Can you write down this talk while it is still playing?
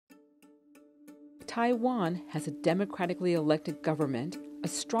Taiwan has a democratically elected government, a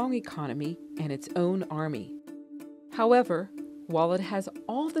strong economy, and its own army. However, while it has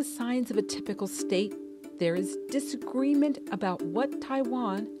all the signs of a typical state, there is disagreement about what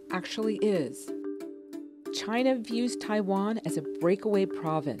Taiwan actually is. China views Taiwan as a breakaway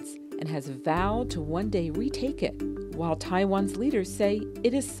province and has vowed to one day retake it, while Taiwan's leaders say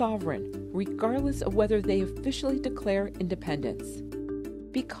it is sovereign, regardless of whether they officially declare independence.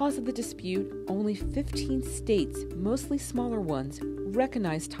 Because of the dispute, only 15 states, mostly smaller ones,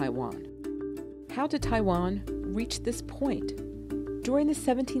 recognize Taiwan. How did Taiwan reach this point? During the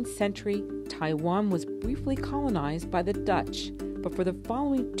 17th century, Taiwan was briefly colonized by the Dutch, but for the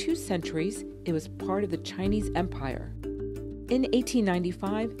following 2 centuries, it was part of the Chinese Empire. In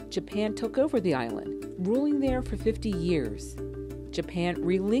 1895, Japan took over the island, ruling there for 50 years. Japan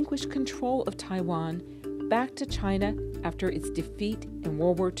relinquished control of Taiwan back to China after its defeat in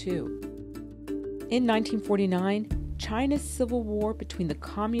World War II. In 1949, China's civil war between the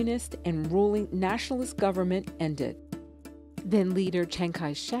communist and ruling nationalist government ended. Then leader Chiang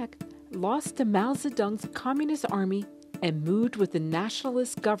Kai-shek lost to Mao Zedong's Communist Army and moved with the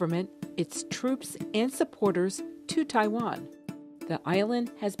nationalist government, its troops and supporters to Taiwan. The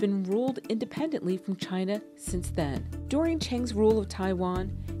island has been ruled independently from China since then. During Chiang's rule of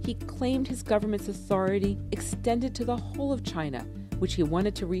Taiwan, he claimed his government's authority extended to the whole of China, which he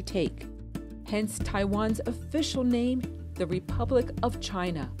wanted to retake. Hence Taiwan's official name, the Republic of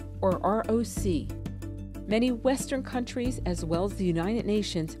China, or ROC. Many Western countries, as well as the United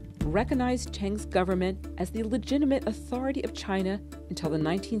Nations, recognized Chiang's government as the legitimate authority of China until the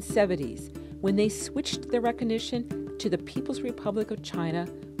 1970s, when they switched their recognition to the People's Republic of China,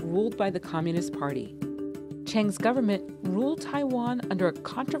 ruled by the Communist Party. Chiang's government ruled Taiwan under a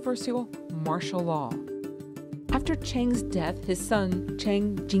controversial martial law. After Chiang's death, his son,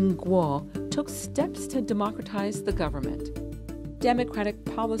 Chiang Jing-guo, took steps to democratize the government. Democratic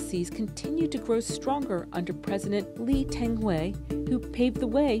policies continued to grow stronger under President Lee Teng-hui, who paved the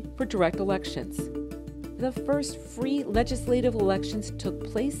way for direct elections. The first free legislative elections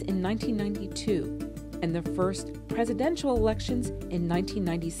took place in 1992, and the first presidential elections in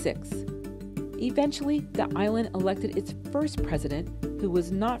 1996. Eventually, the island elected its first president, who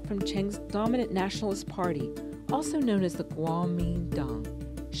was not from Chiang's dominant nationalist party, also known as the Kuomintang.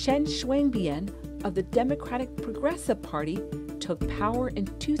 Chen Shui-bian of the Democratic Progressive Party took power in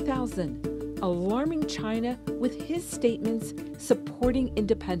 2000, alarming China with his statements supporting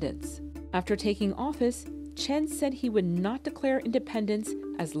independence. After taking office, Chen said he would not declare independence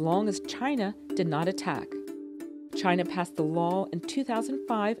as long as China did not attack. China passed the law in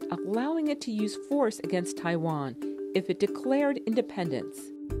 2005 allowing it to use force against Taiwan if it declared independence.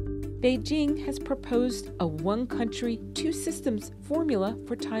 Beijing has proposed a one country, two systems formula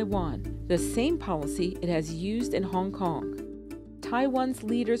for Taiwan, the same policy it has used in Hong Kong. Taiwan's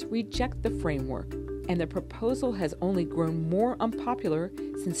leaders reject the framework, and the proposal has only grown more unpopular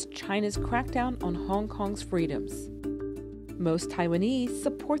since China's crackdown on Hong Kong's freedoms. Most Taiwanese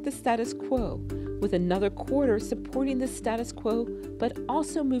support the status quo, with another quarter supporting the status quo but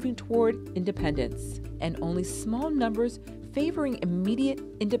also moving toward independence, and only small numbers favoring immediate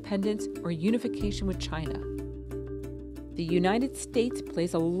independence or unification with China. The United States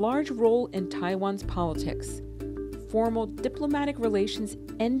plays a large role in Taiwan's politics. Formal diplomatic relations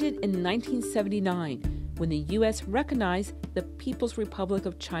ended in 1979 when the U.S. recognized the People's Republic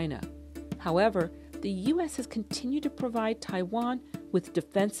of China. However, the U.S. has continued to provide Taiwan with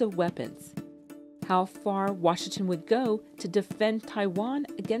defensive weapons. How far Washington would go to defend Taiwan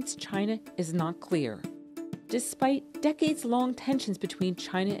against China is not clear. Despite decades-long tensions between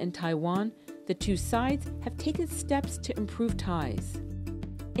China and Taiwan, the two sides have taken steps to improve ties.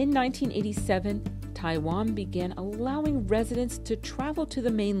 In 1987, Taiwan began allowing residents to travel to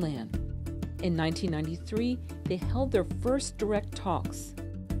the mainland. In 1993, they held their first direct talks.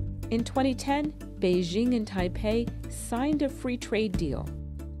 In 2010, Beijing and Taipei signed a free trade deal.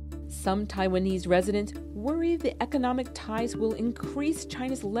 Some Taiwanese residents worry the economic ties will increase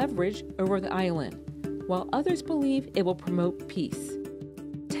China's leverage over the island, while others believe it will promote peace.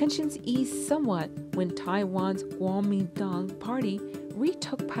 Tensions eased somewhat when Taiwan's Kuomintang party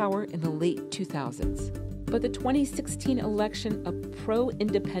retook power in the late 2000s. But the 2016 election of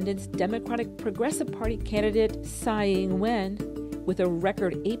pro-independence Democratic Progressive Party candidate Tsai Ing-wen, with a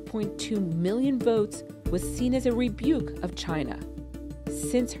record 8.2 million votes, was seen as a rebuke of China.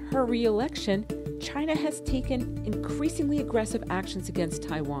 Since her re-election, China has taken increasingly aggressive actions against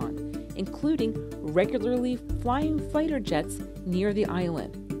Taiwan, including regularly flying fighter jets near the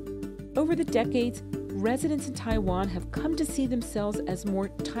island. Over the decades, residents in Taiwan have come to see themselves as more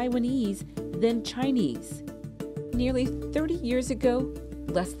Taiwanese than Chinese. Nearly 30 years ago,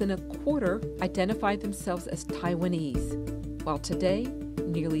 less than a quarter identified themselves as Taiwanese, while today,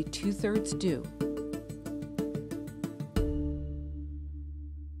 nearly 2/3 do.